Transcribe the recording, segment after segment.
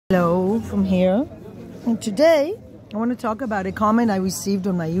Hello from here, and today I want to talk about a comment I received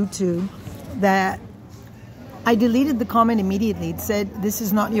on my YouTube that I deleted the comment immediately. It said, "This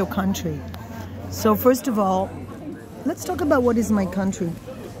is not your country." So first of all, let's talk about what is my country.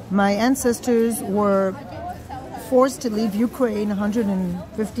 My ancestors were forced to leave Ukraine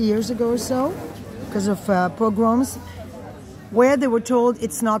 150 years ago or so because of pogroms, where they were told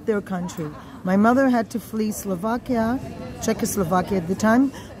it's not their country. My mother had to flee Czechoslovakia at the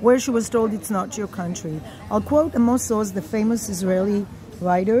time, where she was told it's not your country. I'll quote Amos Oz, the famous Israeli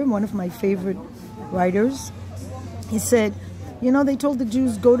writer, one of my favorite writers. He said, you know, they told the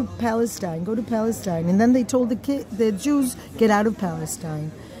Jews, go to Palestine. And then they told the Jews, get out of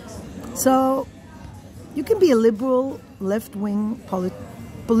Palestine. So you can be a liberal, left-wing,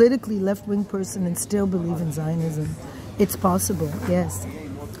 politically left-wing person and still believe in Zionism. It's possible, yes.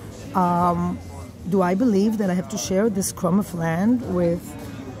 Do I believe that I have to share this crumb of land with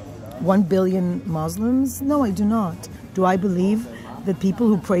 1 billion Muslims? No, I do not. Do I believe that people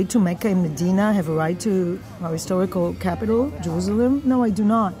who pray to Mecca and Medina have a right to our historical capital, Jerusalem? No, I do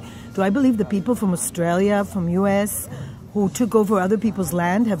not. Do I believe the people from Australia, from US, who took over other people's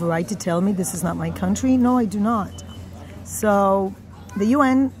land have a right to tell me this is not my country? No, I do not. So the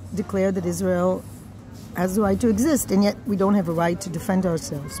UN declared that Israel has the right to exist, and yet we don't have a right to defend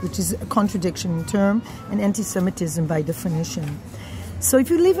ourselves, which is a contradiction in term and anti-Semitism by definition. So if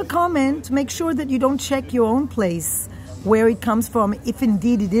you leave a comment, make sure that you don't check your own place, where it comes from, if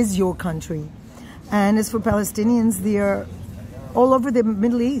indeed it is your country. And as for Palestinians, they're all over the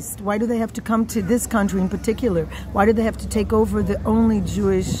Middle East. Why do they have to come to this country in particular? Why do they have to take over the only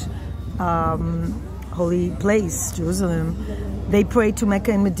Jewish holy place, Jerusalem? They pray to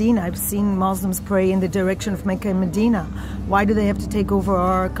Mecca and Medina. I've seen Muslims pray in the direction of Mecca and Medina. Why do they have to take over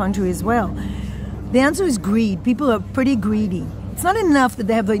our country as well? The answer is greed. People are pretty greedy. It's not enough that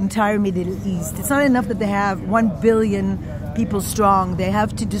they have the entire Middle East. It's not enough that they have 1 billion people strong. They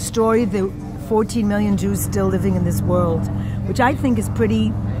have to destroy the 14 million Jews still living in this world, which I think is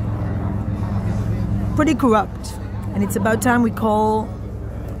pretty corrupt. And it's about time we call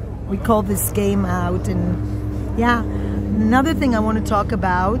this game out. And yeah. Another thing I want to talk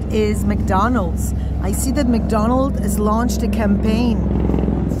about is McDonald's. I see that McDonald's has launched a campaign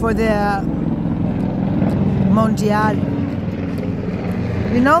for the Mondial.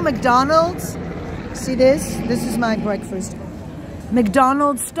 You know, McDonald's, see this? This is my breakfast.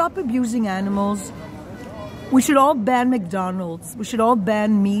 McDonald's, stop abusing animals. We should all ban McDonald's. We should all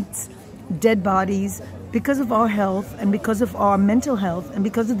ban meat, dead bodies, because of our health and because of our mental health and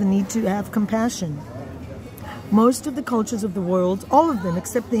because of the need to have compassion. Most of the cultures of the world, all of them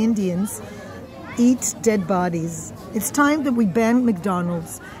except the Indians, eat dead bodies. It's time that we ban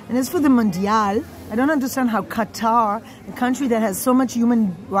McDonald's. And as for the Mondial, I don't understand how Qatar, a country that has so much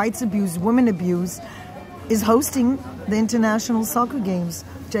human rights abuse, women abuse, is hosting the international soccer games,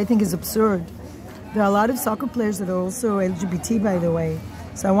 which I think is absurd. There are a lot of soccer players that are also LGBT, by the way.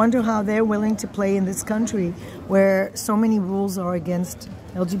 So I wonder how they're willing to play in this country where so many rules are against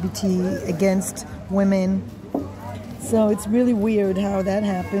LGBT, against women. So it's really weird how that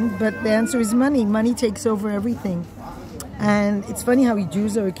happened, but the answer is money. Money takes over everything. And it's funny how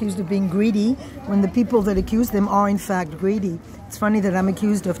Jews are accused of being greedy when the people that accuse them are in fact greedy. It's funny that I'm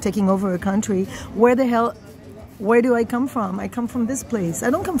accused of taking over a country. Where do I come from? I come from this place.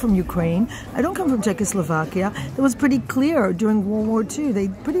 I don't come from Ukraine. I don't come from Czechoslovakia. That was pretty clear during World War II. They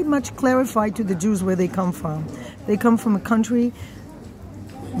pretty much clarified to the Jews where they come from. They come from a country,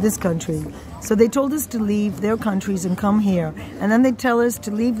 this country. So they told us to leave their countries and come here. And then they tell us to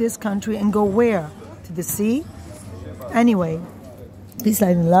leave this country and go where? To the sea? Anyway, peace,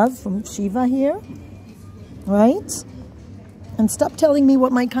 light, and love from Shiva here. Right? And stop telling me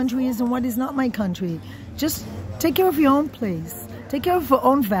what my country is and what is not my country. Just take care of your own place. Take care of your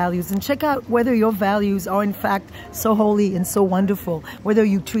own values and check out whether your values are in fact so holy and so wonderful. Whether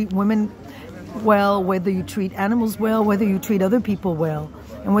you treat women well, whether you treat animals well, whether you treat other people well.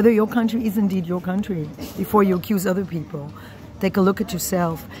 And whether your country is indeed your country before you accuse other people. Take a look at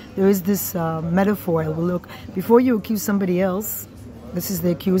yourself. There is this metaphor, look, before you accuse somebody else, this is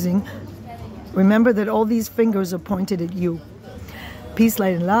the accusing, remember that all these fingers are pointed at you. Peace,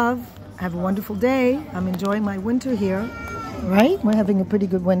 light, and love. Have a wonderful day. I'm enjoying my winter here, right? We're having a pretty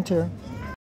good winter.